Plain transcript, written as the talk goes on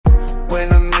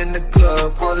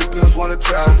all the girls wanna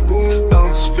try.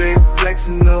 No straight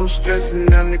flexing, no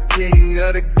stressing, I'm the king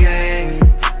of the gang.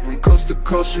 From coast to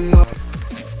coast, you know.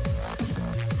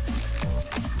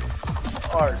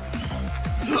 Alright.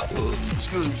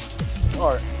 Excuse me.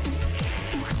 Alright.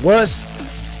 What's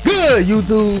good,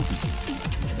 YouTube?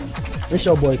 It's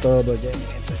your boy Thoroughbred Gaming,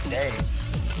 and today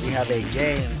we have a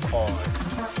game called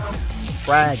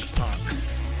Fragpunk.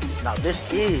 Now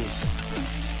this is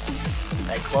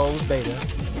a closed beta.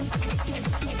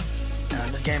 Now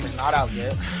this game is not out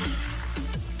yet,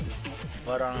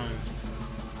 but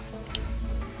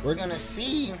we're gonna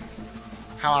see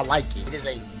how I like it. It is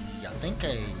I think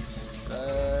a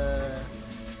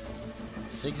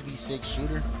 6v6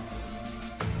 shooter.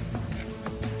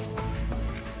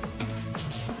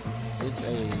 It's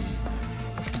a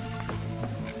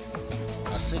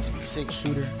 6v6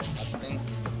 shooter, I think.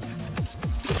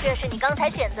 这是你刚才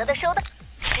选择的收到，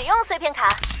使用碎片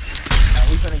卡。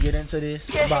 We're gonna get into this.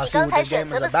 这是你刚才选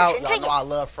择的死神之眼，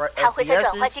它会在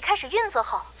转化器开始运作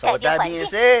后改变环境，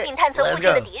并探测附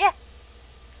近的敌人。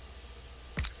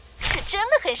是真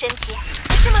的很神奇，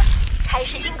不是吗？开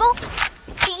始进攻。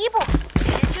第一步，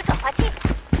拾取转化器。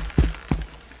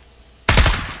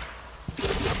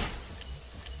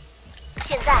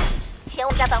现在，前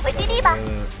往再返回基地吧。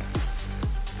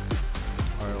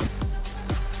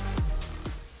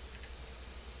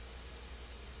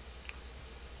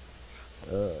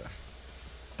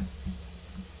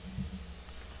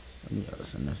 Let me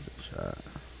send this to the chat.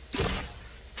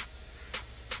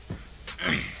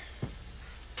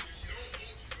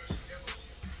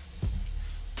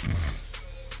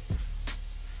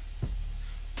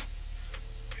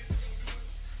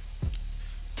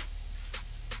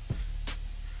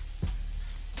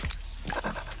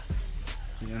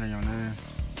 You enter your name.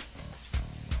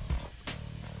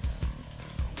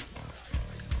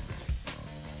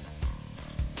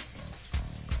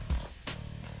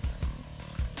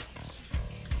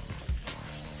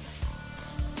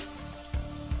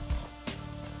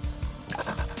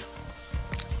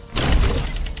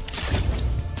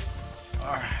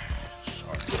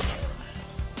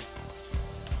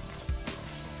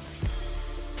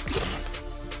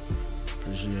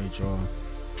 Appreciate y'all.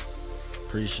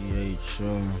 Appreciate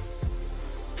y'all.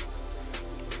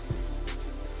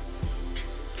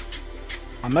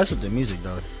 I mess with the music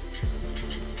though.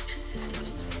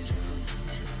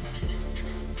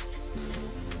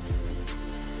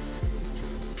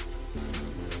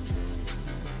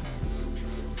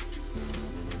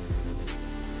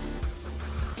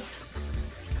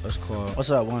 Let's call.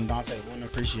 What's up, One Dante? One,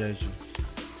 appreciate you.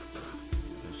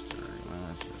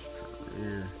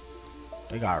 Career.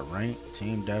 They got rank,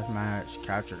 team deathmatch,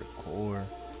 capture the core.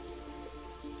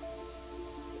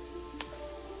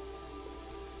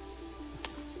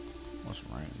 What's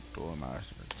rank? Duel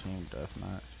master, team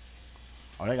deathmatch.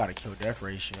 Oh, they got a kill death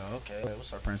ratio. Okay. Wait,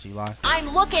 what's up, Prince Eli?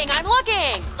 I'm looking.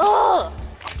 Ugh.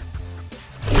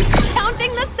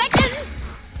 Counting the seconds.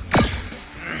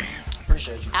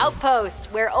 Appreciate you. Too. Outpost,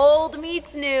 where old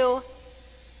meets new.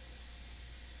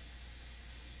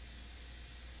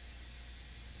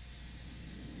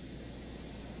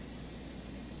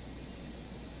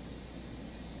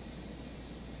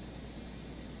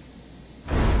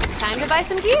 Time to buy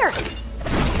some gear.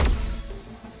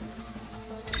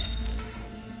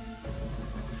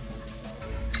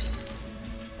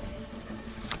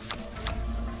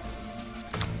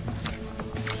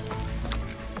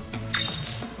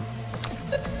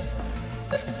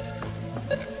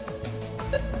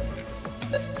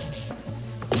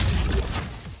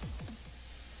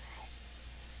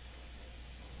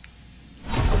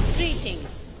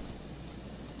 Greetings.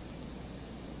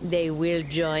 They will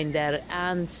join their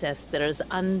ancestors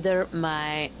under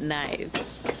my knife.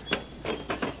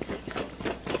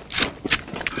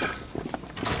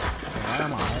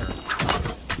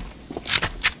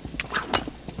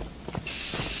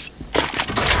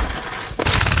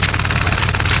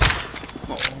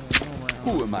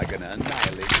 Who am I gonna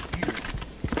annihilate with you?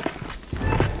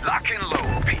 Lock and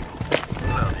load, people.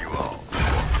 Love you all.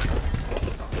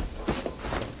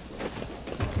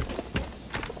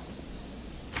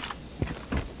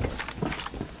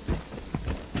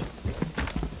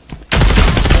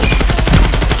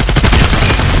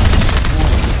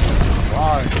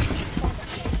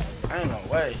 Ain't no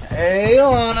way. Hey,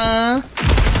 Alana.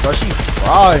 Bro, she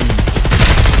fried me.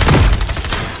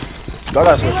 Y'all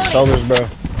gotta switch controllers, bro.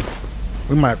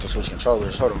 We might have to switch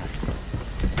controllers. Hold on.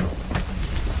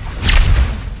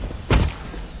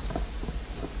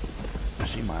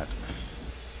 She might.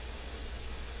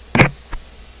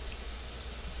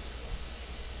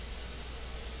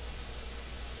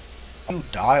 You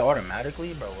die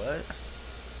automatically, bro? What?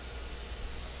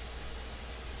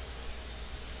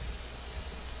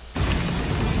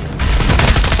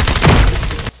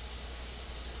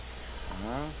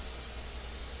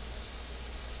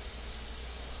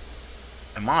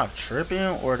 Am I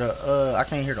tripping or the I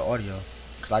can't hear the audio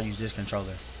because I use this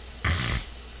controller.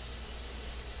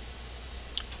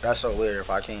 That's so weird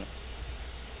if I can't.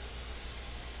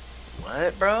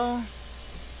 What, bro?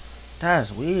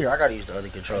 That's weird. I gotta use the other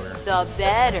controller. The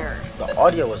better. The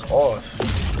audio was off.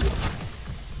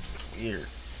 Weird.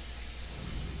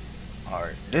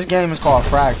 Alright. This game is called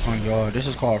Fragpunk, y'all. This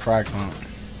is called Fragpunk.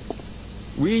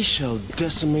 We shall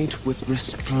decimate with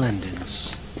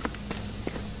resplendence.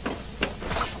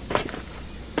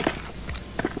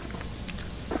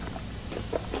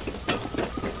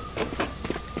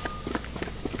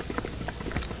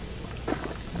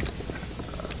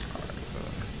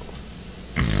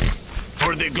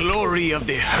 For the glory of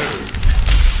the herd.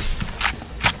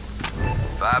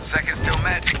 5 seconds till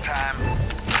magic time.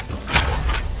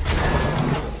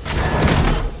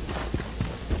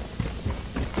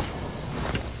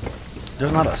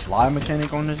 There's not a slide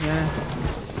mechanic on this game.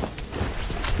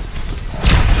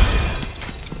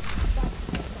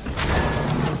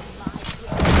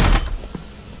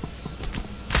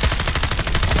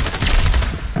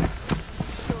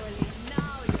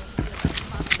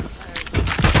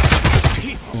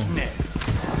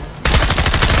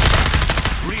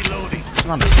 Reloading. It's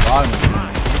not a slide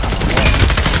mechanic.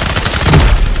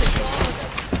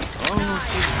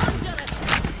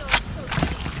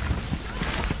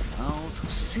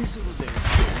 Sizzle there.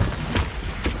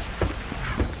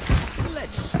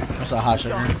 Let's What's a hot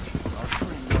sugar?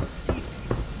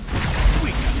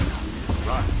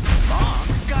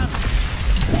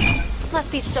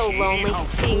 Must be so lonely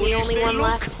seeing the only one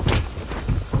left.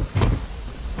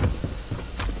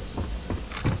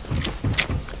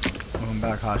 Welcome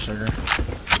back, hot sugar.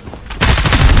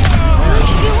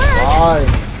 Why? Why?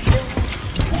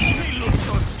 They look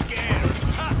so scared.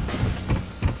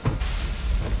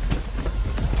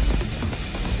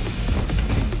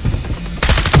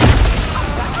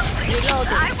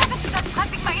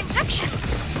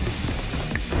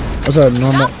 What's up,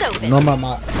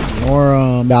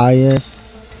 Nora Dias?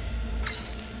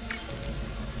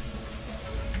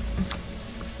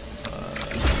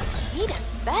 Neat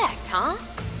effect, huh?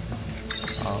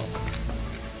 Oh.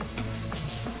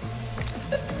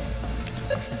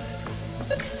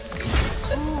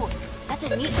 Ooh, that's a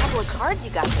neat couple of cards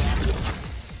you got there.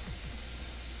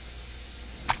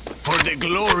 For the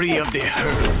glory of the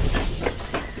herd.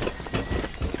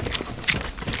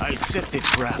 I'll set the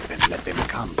trap and let them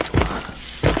come to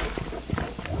us.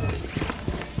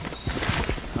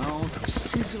 Now to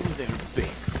sizzle their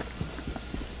bacon.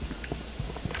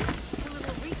 A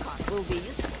little recon will be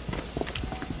useful.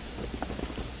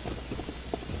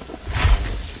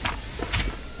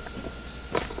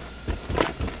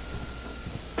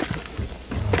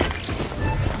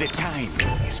 The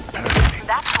timing is perfect.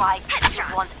 That's why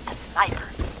you want a sniper.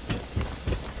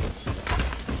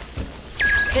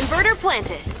 Converter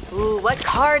planted. Ooh, what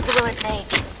cards will it make?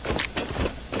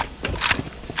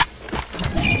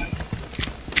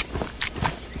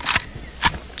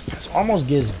 This almost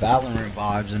gives Valorant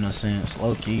vibes in a sense,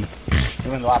 low key.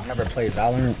 Even though I've never played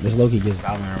Valorant, this low key gives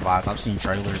Valorant vibes. I've seen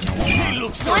trailers and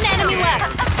whatnot. So One enemy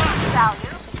left.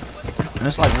 Value. And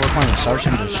it's like we're playing Search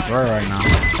and Destroy right now.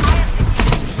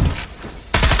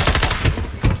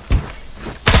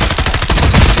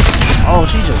 Oh,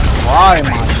 she just fried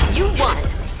my shit. You won.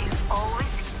 Is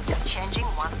always changing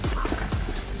one look.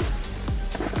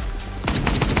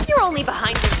 You're only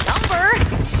behind your number.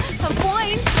 A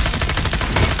point.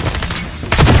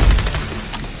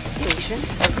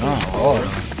 Patience. Oh, Lord.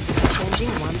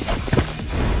 Changing once.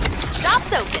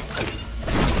 Shop's open.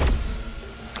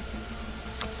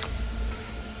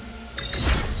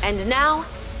 And now,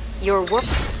 your work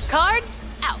cards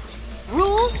out.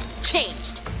 Rules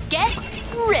changed. Get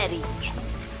ready.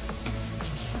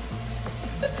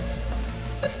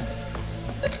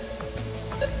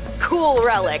 Cool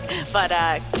relic, but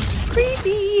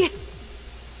creepy.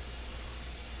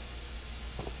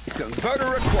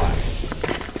 Converter acquired.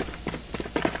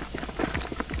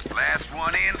 Last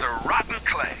one in's a rotten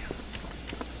clay.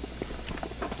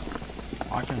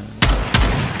 I can.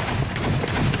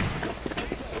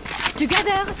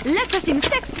 Together, let us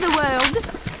infect the world.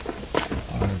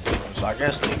 Alright, so I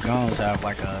guess the guns have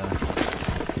like a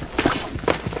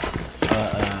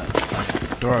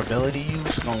durability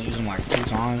use. You don't use them like 2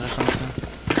 times or something.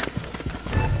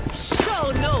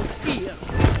 Show no fear.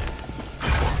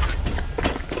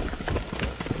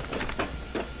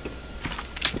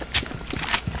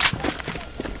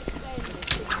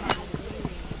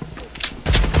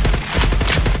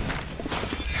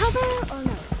 Cover or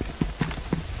no?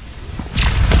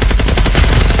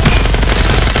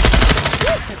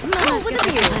 Oh, look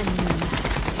at you.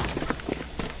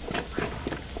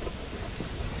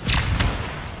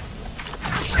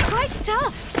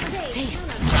 tough. Let's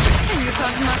taste. And you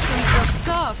thought mushrooms were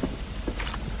soft.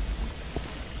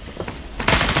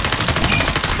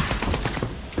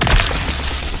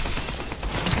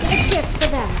 A gift for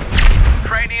them.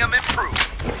 Cranium improved.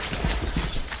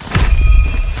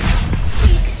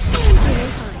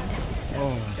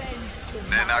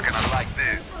 They're not gonna like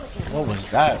this. What was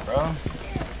that, bro?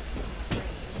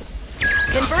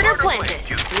 Converter planted.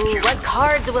 Ooh, what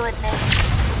cards will it make?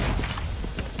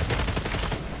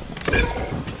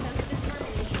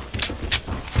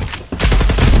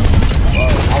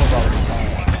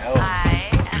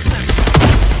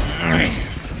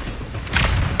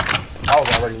 I was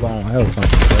already low on health.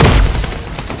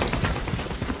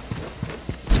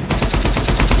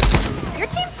 Your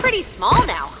team's pretty small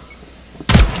now.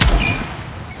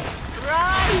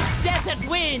 Rise, desert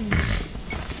wind.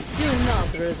 Do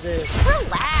not resist.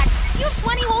 Relax. You have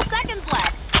 20 whole seconds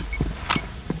left.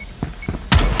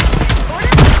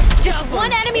 Just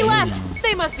one enemy left.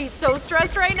 They must be so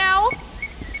stressed right now.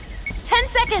 10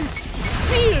 seconds.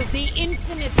 Feel the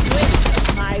infinite width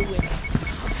of my whip.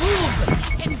 Move,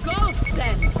 engulf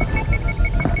them.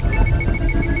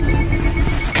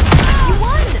 You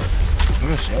won.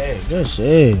 Good shit. Good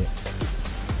shit.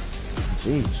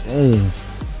 Jeez.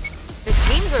 The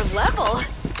teams are level.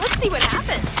 Let's see what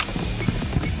happens.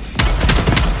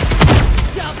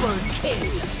 Double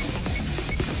kill.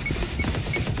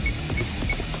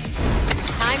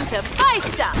 Time to buy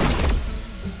stuff.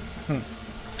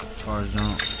 Charge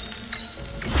jump.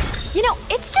 You know,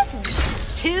 it's just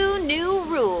 2 new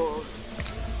rules.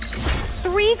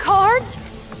 3 cards?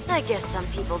 I guess some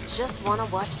people just want to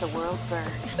watch the world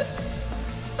burn.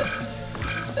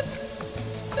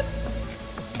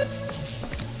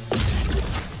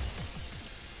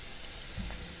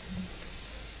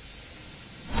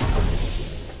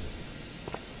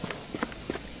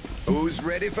 Who's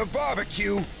ready for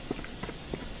barbecue?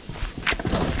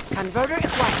 Converter at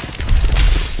one.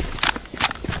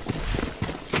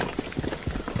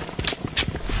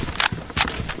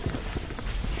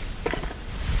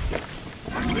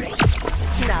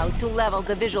 Now to level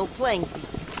the visual playing field.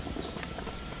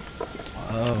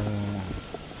 Oh.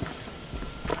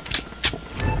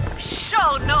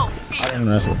 Show no fear. I didn't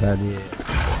know that's what that did.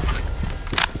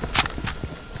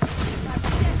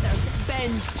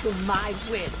 Bend to my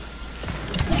will.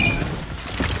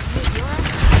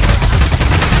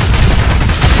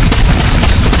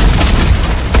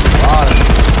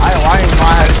 I didn't know I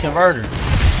had a converter.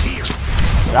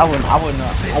 So I wouldn't have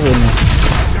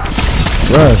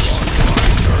rushed.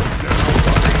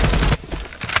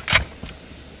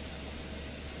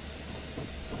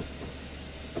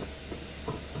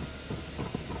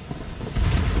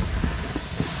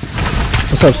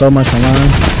 What's up, so much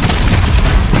online?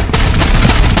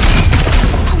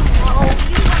 Oh,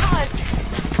 you lost.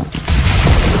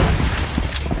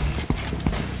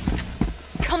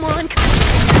 Come on, come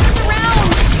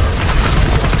around.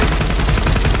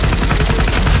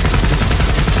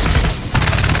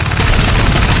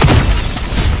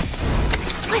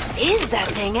 What is that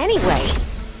thing anyway?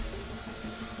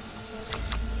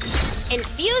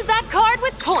 Infuse that card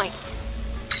with points.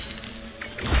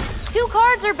 2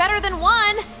 cards are better than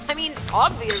 1. I mean,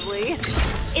 obviously.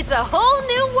 It's a whole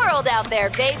new world out there,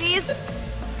 babies.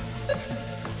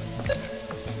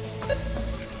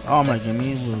 Oh my, give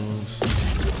me lose.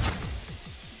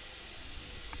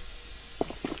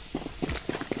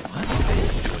 What's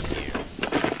this doing here?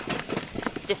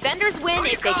 Defenders win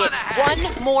if they get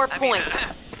 1 more point.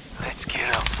 Let's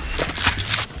get 'em.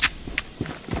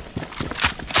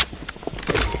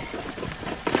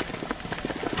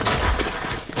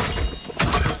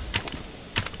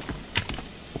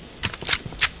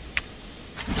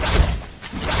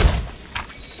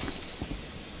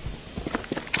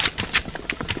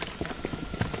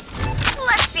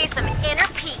 Let's see some inner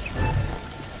peace.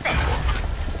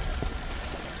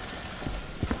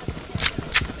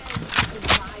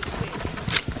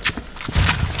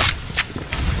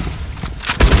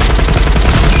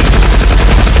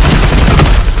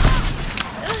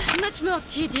 Much more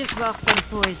tedious work than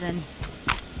poison.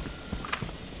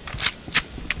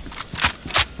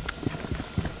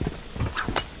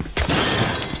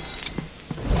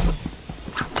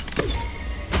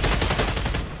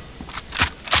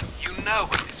 You know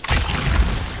what this means.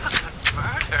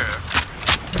 Converter.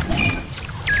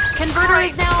 Converter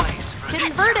is now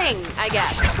converting, I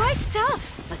guess. Quite tough.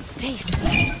 Let's taste.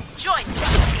 Join me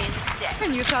instead.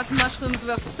 And you thought mushrooms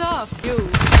were soft.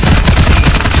 You.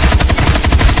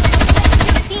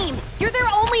 Team, you're their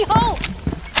only hope.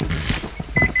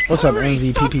 What's up,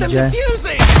 MVPPJ?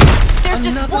 There's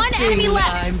just one enemy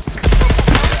left.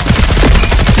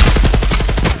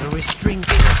 string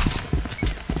first.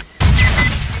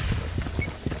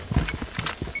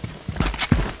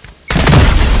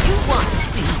 You want to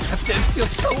see? FPS feels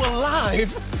so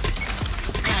alive.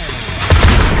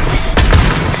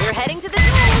 We're heading to the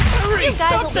duels. Hurry, You guys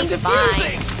stop will them be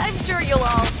defusing. fine. I'm sure you'll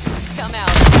all come out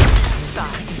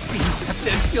fine.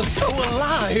 FPS feels so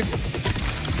alive.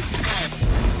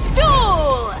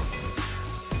 Duel!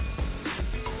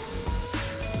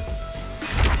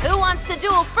 Who wants to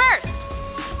duel first?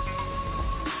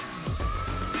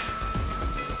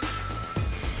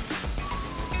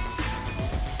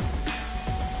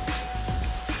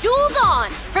 Duel's on!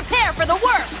 Prepare for the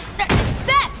worst!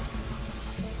 Best!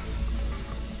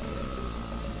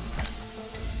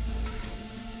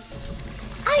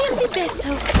 I am the best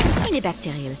host in a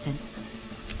bacterial sense.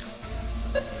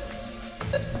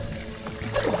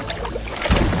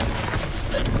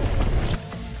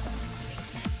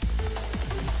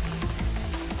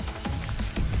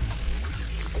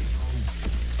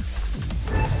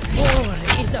 War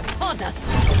is upon us.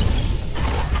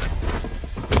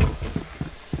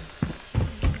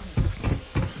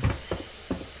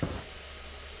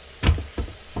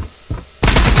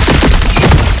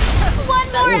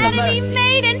 One more enemy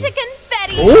made into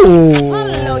confetti!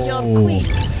 Follow your queen.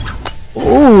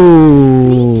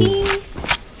 Ooh.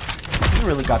 You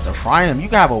really got to fry him. You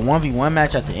can have a 1v1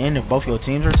 match at the end if both your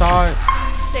teams are tied.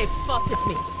 They've spotted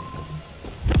me.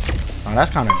 Oh, that's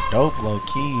kind of dope, low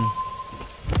key.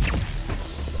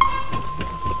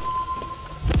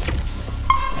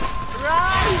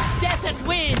 Rise, desert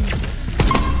winds.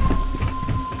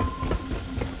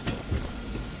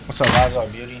 What's up, Lazo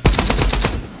Beauty?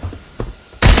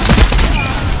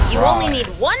 You only need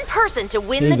one person to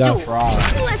win He the got duel. fried.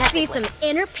 Let's see some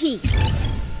inner peace.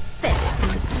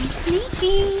 Sexy,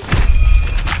 sleepy.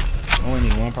 Only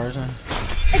need one person.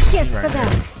 A gift right for there.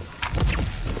 that.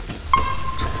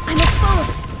 I'm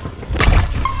exposed.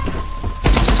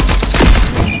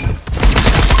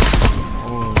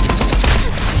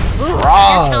 Ooh,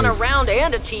 Right. count a round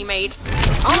and a teammate.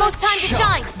 Almost time to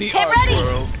shine. The Get art ready.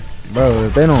 world. Bro,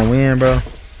 if they don't win, bro.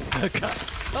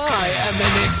 I am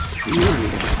an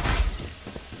experience.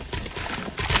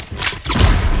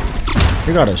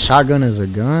 He got a shotgun as a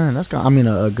gun. That's kind. I mean,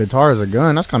 a guitar as a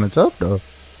gun. That's kind of tough, though.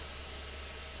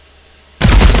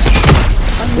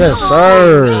 Yes, You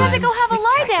sir. have to go have a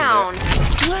lie down.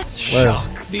 Let's Where's,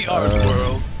 shock the art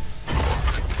world.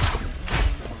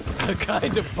 A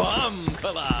kind of bomb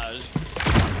collage.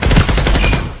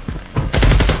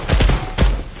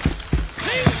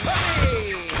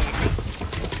 Symphony!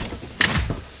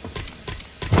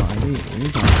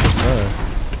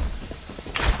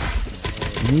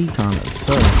 He kind of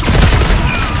tough.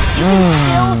 You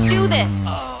can still do this.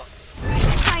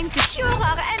 Time to cure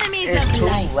our enemies It's of too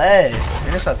life. late,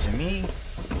 and it's up to me.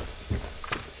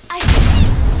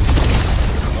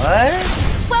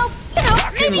 What? Well, you know,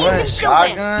 maybe you What? can still win.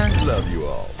 Shotgun? Love you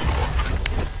all.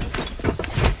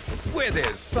 Where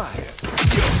there's fire,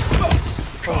 you're smoke.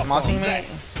 Oh, my teammate?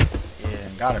 Yeah,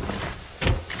 gotta be.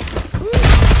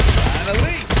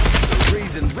 Finally, the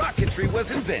reason rocketry was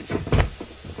invented.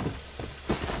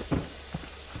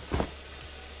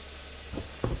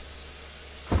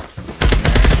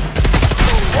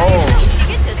 Oh,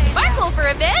 Get to sparkle for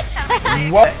a bit.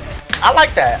 what? I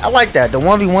like that. I like that. The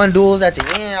 1v1 duels at the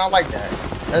end. I like that.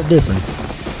 That's different.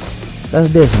 That's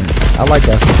different. I like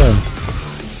that for sure.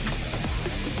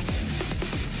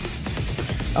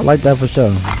 I like that for sure.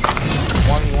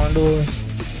 1v1 duels.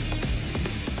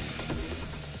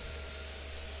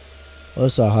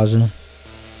 What's up, Hajan?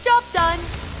 Job done.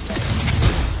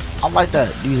 I like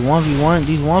that. These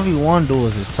 1v1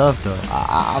 duels is tough though.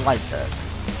 I like that.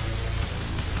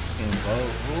 And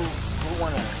who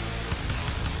wanna?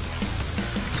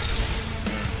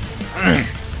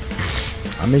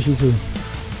 I miss you too.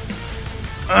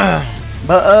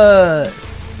 But oh,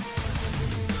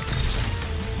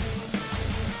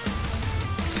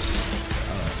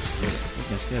 shit. You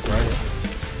can skip, right?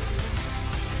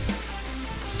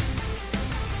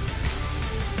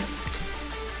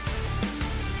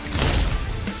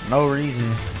 No reason.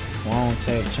 Won't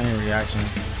take chain reaction.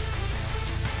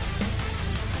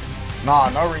 Nah,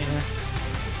 no reason.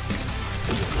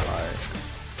 Alright.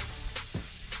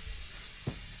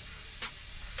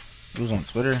 You was on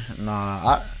Twitter?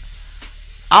 Nah,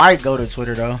 I might go to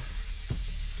Twitter though.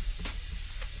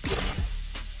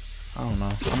 I don't know.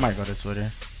 I might go to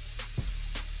Twitter.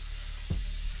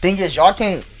 Thing is, y'all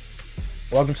can't.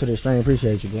 Welcome to the stream.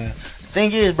 Appreciate you, Glenn.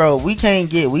 Thing is, bro, we can't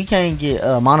get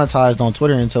monetized on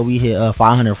Twitter until we hit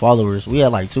 500 followers. We had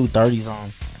like 230s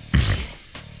on.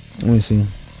 Let me see.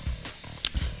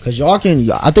 Cause y'all can,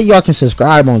 I think y'all can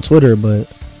subscribe on Twitter, but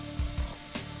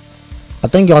I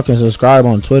think y'all can subscribe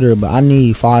on Twitter, but I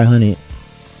need 500.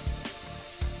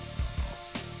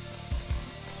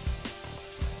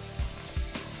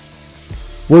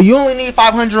 Well, you only need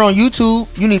 500 on YouTube.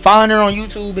 You need 500 on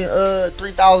YouTube and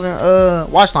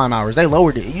 3,000 watch time hours. They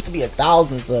lowered it. It used to be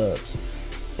 1,000 subs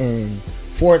and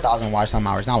 4,000 watch time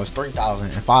hours. Now it's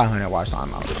 3,500 watch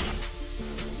time hours.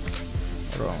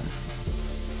 Hold on.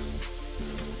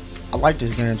 I like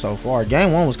this game so far.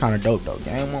 Game 1 was kind of dope though.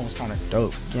 Game 1 was kind of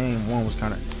dope. Game 1 was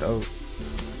kind of dope.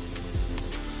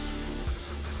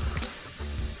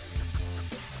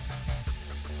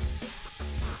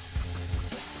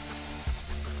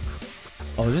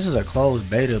 Oh, this is a closed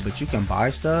beta, but you can buy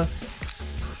stuff.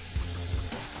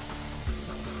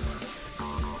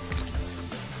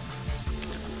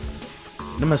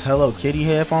 Them is Hello Kitty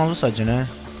headphones. What's up, Janae?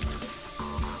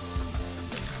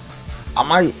 I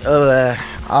might,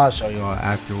 I'll show you all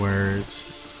afterwards.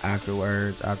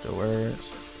 Afterwards.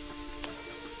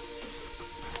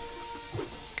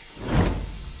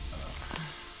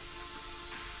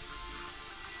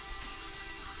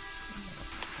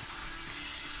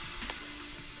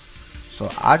 So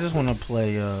I just want to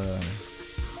play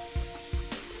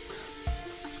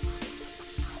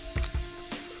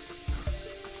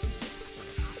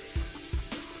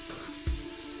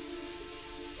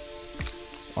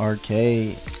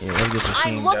arcade. Yeah, let's get the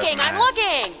I'm looking.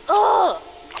 Ugh.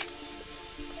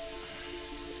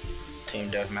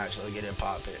 Team deathmatch. Let's get it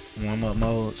poppin'. Warm up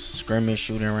modes, skirmish,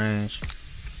 shooting range.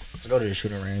 Let's go to the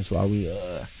shooting range while we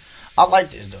I like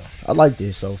this though. I like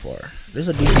this so far. This is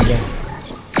a decent game.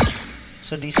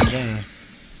 It's a decent game.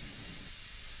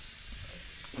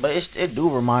 But it do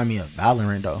remind me of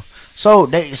Valorant though. So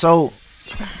they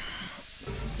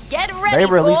Get ready they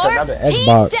released for another Team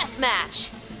Xbox. Deathmatch.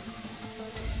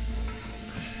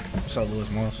 What's up, Lewis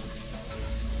Moss?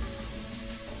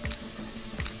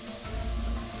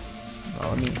 Oh,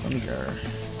 let me get her.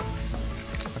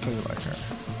 I could like her.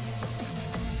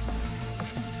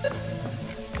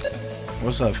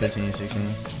 What's up, 15,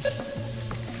 16?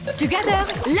 Together,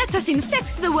 let us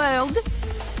infect the world.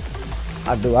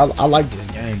 I do. I like this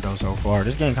game though so far.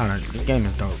 This game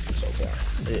is dope so far.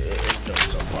 It's dope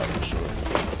so far for sure.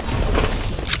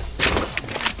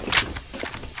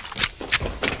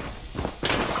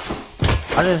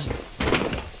 I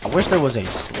wish there was a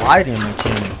sliding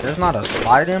mechanic. There's not a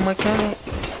sliding mechanic.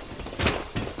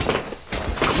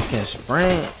 You can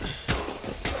sprint.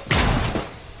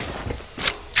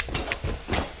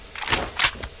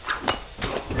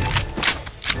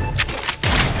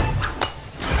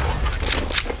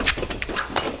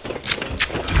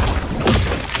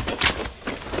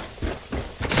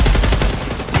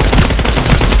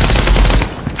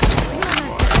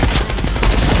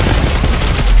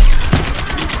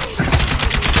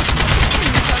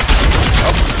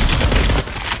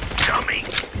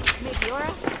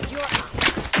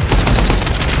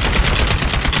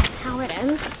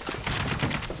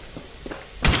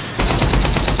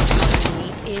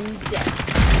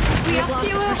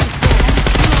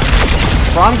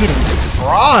 Bro, I'm getting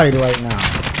fried right now.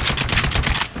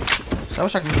 So I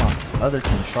wish I could use my other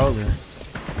controller.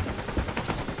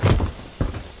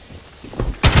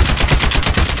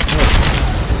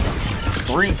 Look,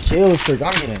 3 kill streak.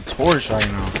 I'm getting torched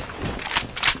right now.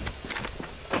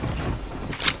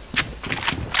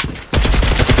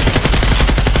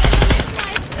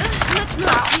 Much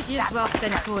more tedious work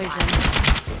than poison.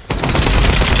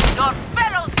 Your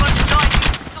fellows will join you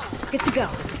soon. Good to go.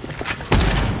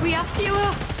 We are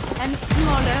fewer and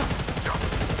smaller.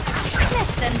 Let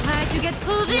them try to get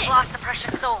through this. You've lost a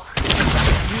precious soul.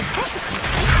 Necessity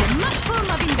is the mushroom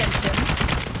of invention.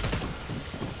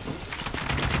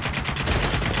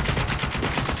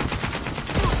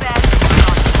 Too bad.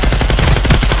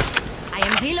 I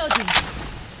am reloading.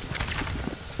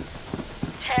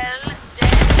 Tell them.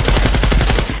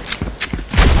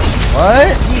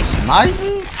 What? He sniped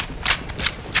me?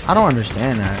 I don't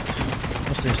understand that.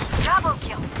 What's this? Double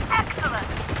kill. Excellent.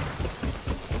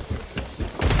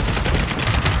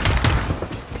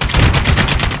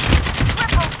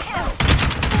 Triple kill.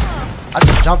 I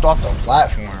just jumped off the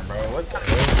platform, bro. What the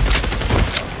hell?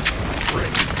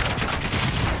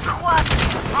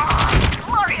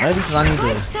 Maybe because I need to.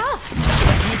 Quite tough.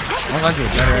 Once I get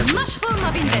better at The mushroom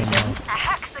of invention. A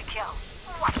hexakill.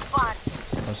 What fun.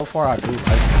 this. So far, I do like it.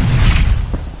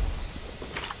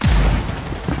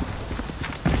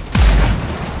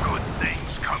 Good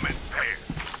things come in pairs.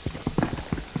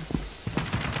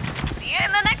 See you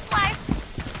in the next life.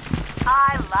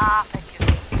 I laugh at you.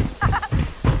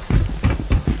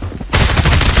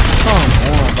 Come on,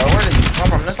 bro. Where did you come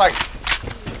from? It's like,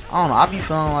 I don't know. I be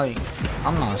feeling like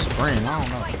I'm not sprinting. I don't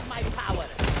know. My power.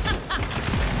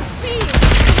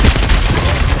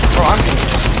 Bro, I'm getting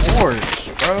torched,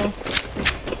 bro.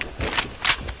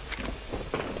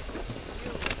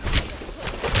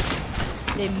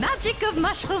 The magic of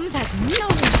mushrooms has no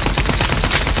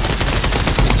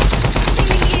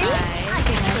I'm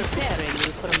preparing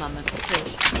you for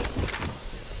mummification.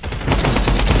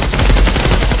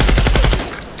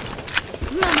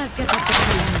 Mama's got a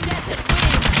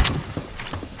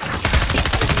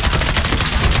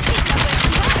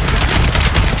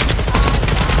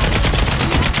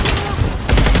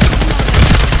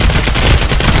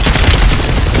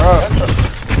Bro,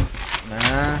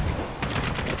 man.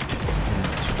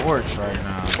 Getting torched right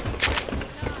now.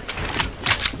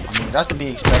 I mean, that's to be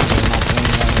expected in my game.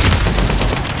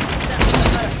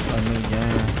 A new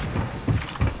game.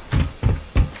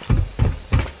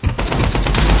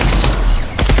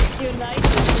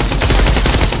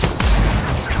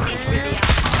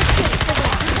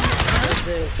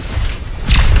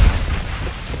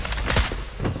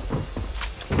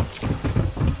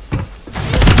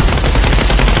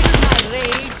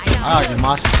 Ah, the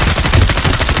master.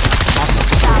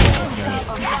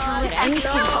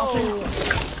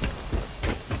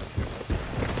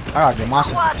 I gotta get my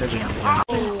sensitivity again.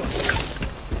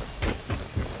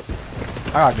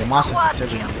 I gotta get my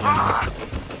sensitivity again.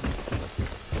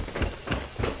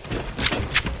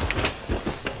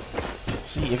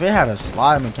 See, if it had a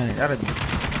slide mechanic, that'd be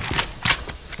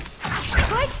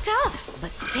quite tough,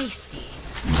 but tasty.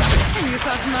 And you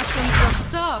thought mushrooms were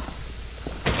soft.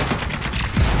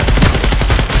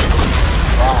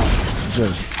 raw.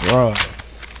 Just raw.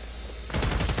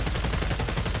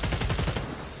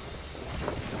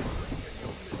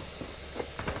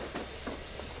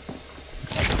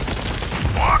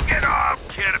 Walk it off,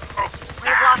 kid.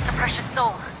 We've lost a precious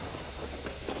soul.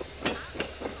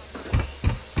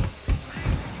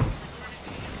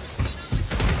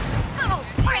 Oh,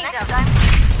 freedom.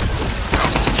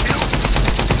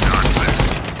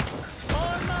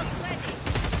 Almost ready.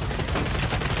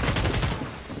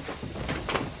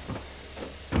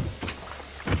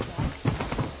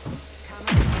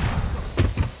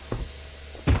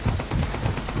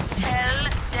 Tell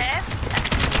death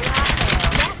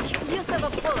and use of a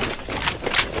bullet.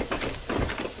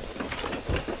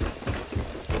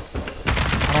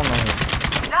 I don't know.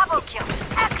 Double kill.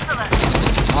 Excellent.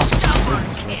 My sensitivity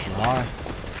is still too high.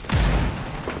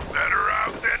 Better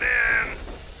out than in.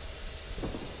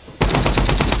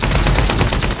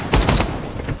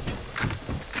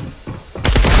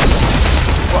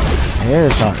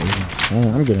 Headshot is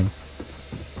insane.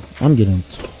 I'm getting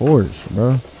torched,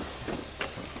 bro.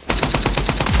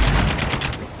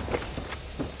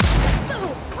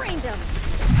 Double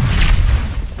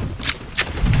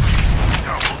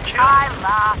kill. I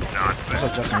laugh. Not What's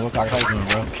up, Justin Wilcox? How you doing,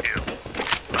 bro? kill.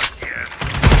 Again.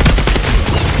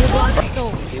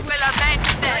 You will avenge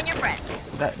them. Join your friends.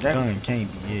 That gun can't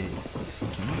be it.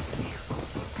 Can it?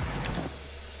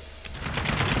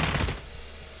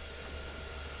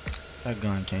 That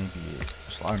gun can't be it.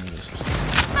 Slide me this.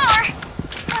 More.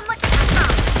 I'm looking for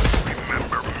some.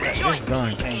 Remember me. This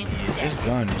gun can't be it. This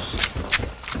gun is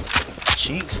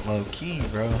cheeks low key,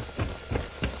 bro.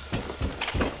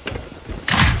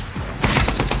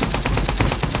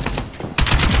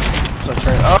 What's up,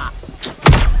 Trey? Oh.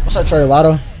 What's up, Trey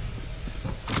Lotto?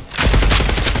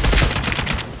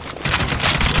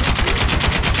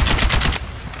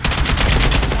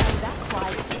 That's why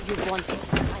you want to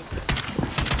snipe.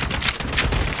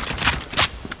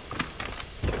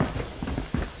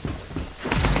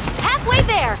 Halfway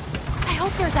there! I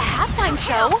hope there's a halftime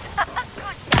show.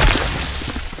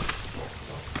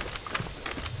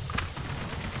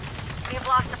 We've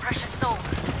lost a precious soul.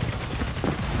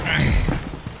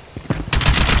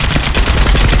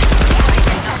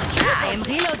 I am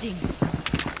reloading.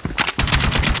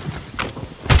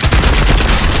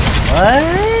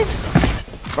 What?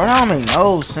 Bro, that don't make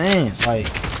no sense. Like,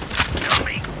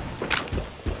 Dummy.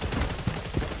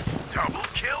 Double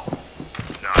kill.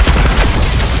 Not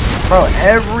bad. bro,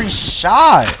 every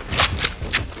shot.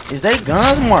 Is they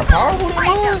guns more powerful than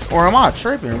mine? Or am I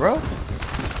tripping, bro?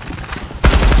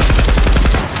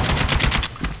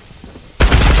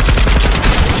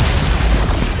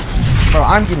 Bro,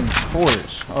 I'm getting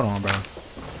torched. Hold on, bro.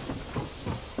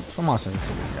 Put my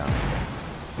sensitivity down.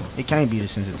 It can't be the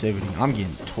sensitivity. I'm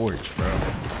getting torched, bro.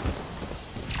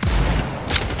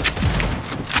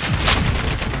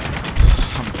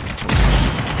 I'm getting torched.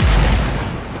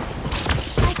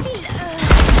 I feel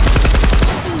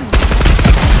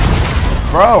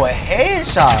Bro, a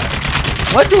headshot.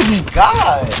 What do he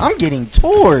got? I'm getting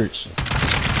torched.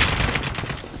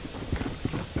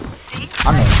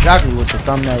 I know exactly what the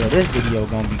thumbnail of this video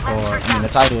gonna be called. I mean, the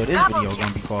title of this video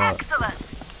gonna be called. Excellent.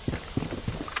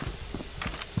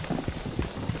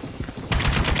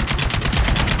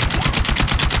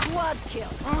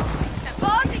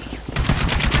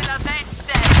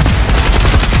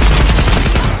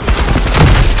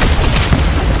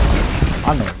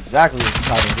 I know exactly what the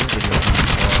title of this video is gonna be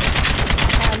called.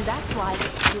 And that's why you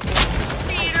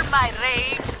Feel my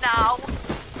rage now.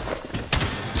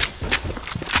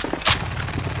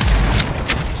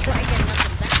 try getting us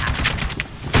back.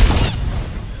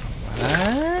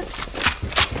 What?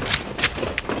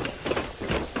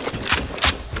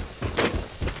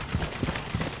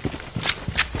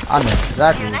 I know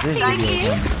exactly what this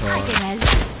video is gonna be called.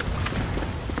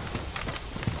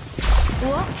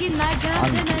 Walk in my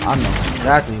garden I know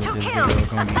exactly what this video is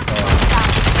gonna be called.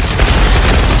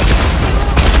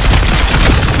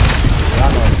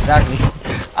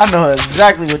 I know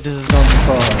exactly what this is gonna be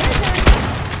called.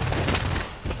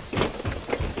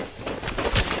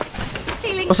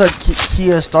 What's up,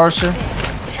 Kia Starsha?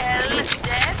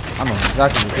 I know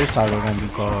exactly what this title is gonna be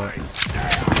called.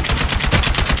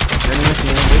 Didn't even see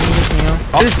him.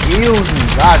 Oh, this heals me.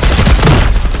 God,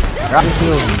 this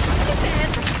heals me.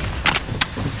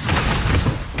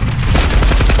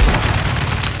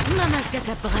 Mama's got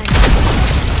a brain.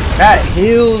 That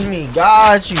heals me.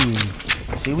 Got you.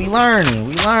 See, we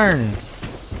learning.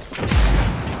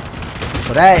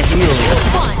 So that heals.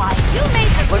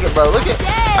 Look at, bro. Look at.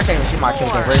 I can't even see my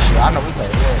kills in ratio. I know we play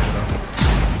horrible.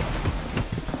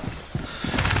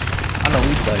 I know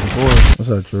we play horrible.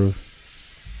 What's up, Truth?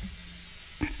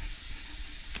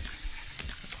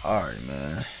 Alright,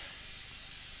 man.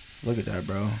 Look at that,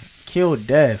 bro. Kill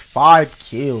death. 5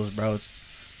 kills, bro.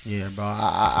 Yeah, bro.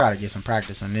 I gotta get some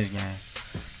practice on this game.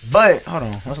 But, hold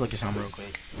on. Let's look at something real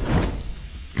quick.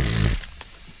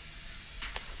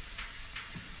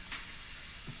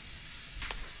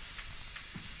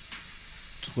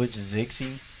 Twitch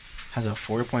Zixie has a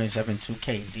 4.72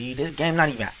 KD. This game not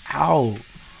even out.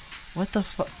 What the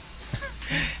fuck?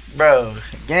 Bro,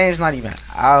 game's not even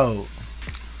out.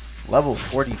 Level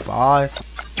 45.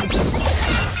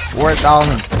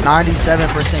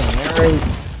 4,097% win rate.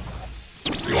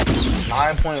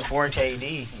 9.4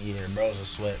 KD. Yeah, bro's a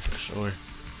sweat for sure.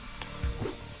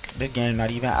 This game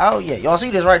not even out yet. Y'all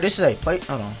see this, right? This is a play.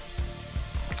 Hold on.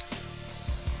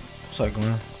 What's up,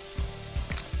 Glenn?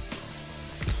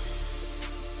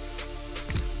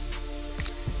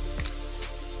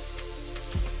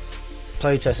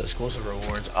 Playtest exclusive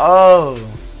rewards. Oh.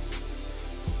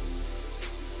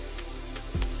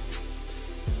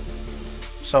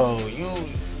 So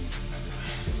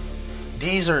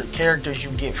these are characters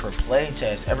you get for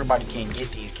playtest. Everybody can't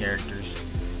get these characters.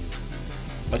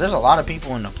 But there's a lot of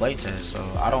people in the playtest, so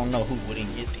I don't know who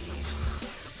wouldn't get these.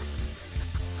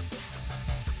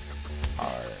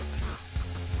 Alright.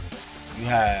 You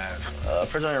have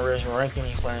Prisoner Risk, ranking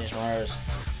explanation runners.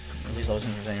 These low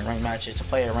teams in ranked matches. To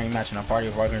play a ranked match in a party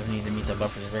of regulars need to meet the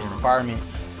buffer participation requirement.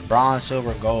 Bronze,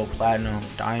 silver, gold, platinum,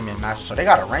 diamond, master. So they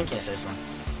got a ranking system.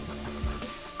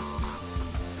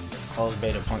 Closed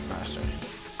beta Punk Master.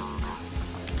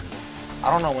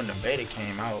 I don't know when the beta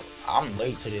came out. I'm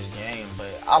late to this game,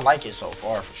 but I like it so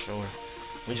far for sure.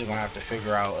 We just gonna have to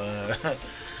figure out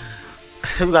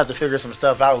we got to figure some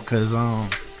stuff out because I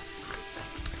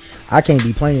can't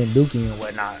be playing Dookie and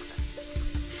whatnot.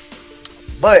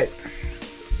 But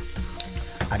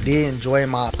I did enjoy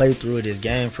my playthrough of this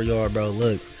game for y'all, bro.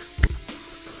 Look,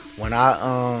 when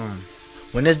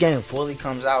when this game fully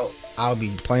comes out, I'll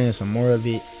be playing some more of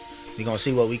it. We're gonna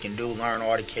see what we can do, learn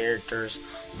all the characters,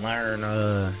 learn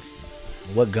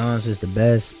what guns is the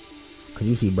best. Cause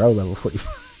you see bro level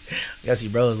 45. You gotta see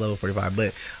bro is level 45,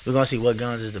 but we're gonna see what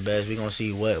guns is the best. We're gonna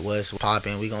see what's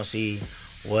popping. We're gonna see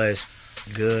what's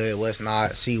good, what's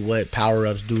not, see what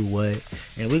power-ups do what,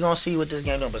 and we're gonna see what this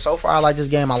game doing. But so far I like this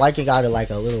game. I like it. Got it like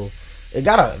a little, it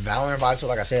got a Valorant vibe to it.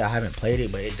 Like I said, I haven't played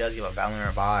it, but it does give a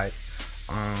Valorant vibe.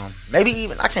 Maybe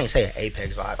even, I can't say an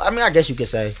Apex vibe. I mean, I guess you could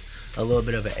say a little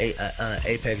bit of an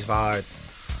Apex vibe.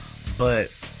 But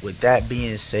with that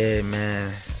being said,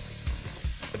 man,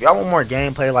 if y'all want more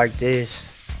gameplay like this,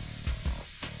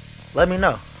 let me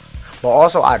know. But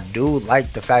also, I do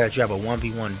like the fact that you have a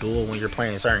 1v1 duel when you're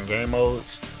playing certain game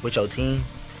modes with your team,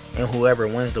 and whoever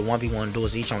wins the 1v1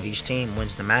 duels each on each team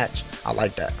wins the match. I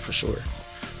like that for sure.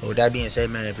 But with that being said,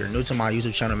 man, if you're new to my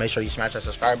YouTube channel, make sure you smash that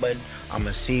subscribe button. I'm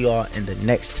gonna see y'all in the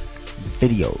next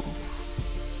video.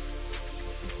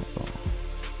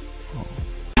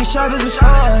 Sharp as a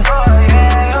sword.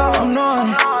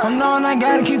 I'm knowing I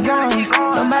gotta keep going.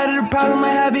 No matter the problem, I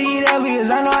have to eat every, cause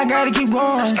I know I gotta keep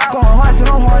going. Going hard, so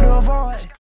I'm hard to avoid.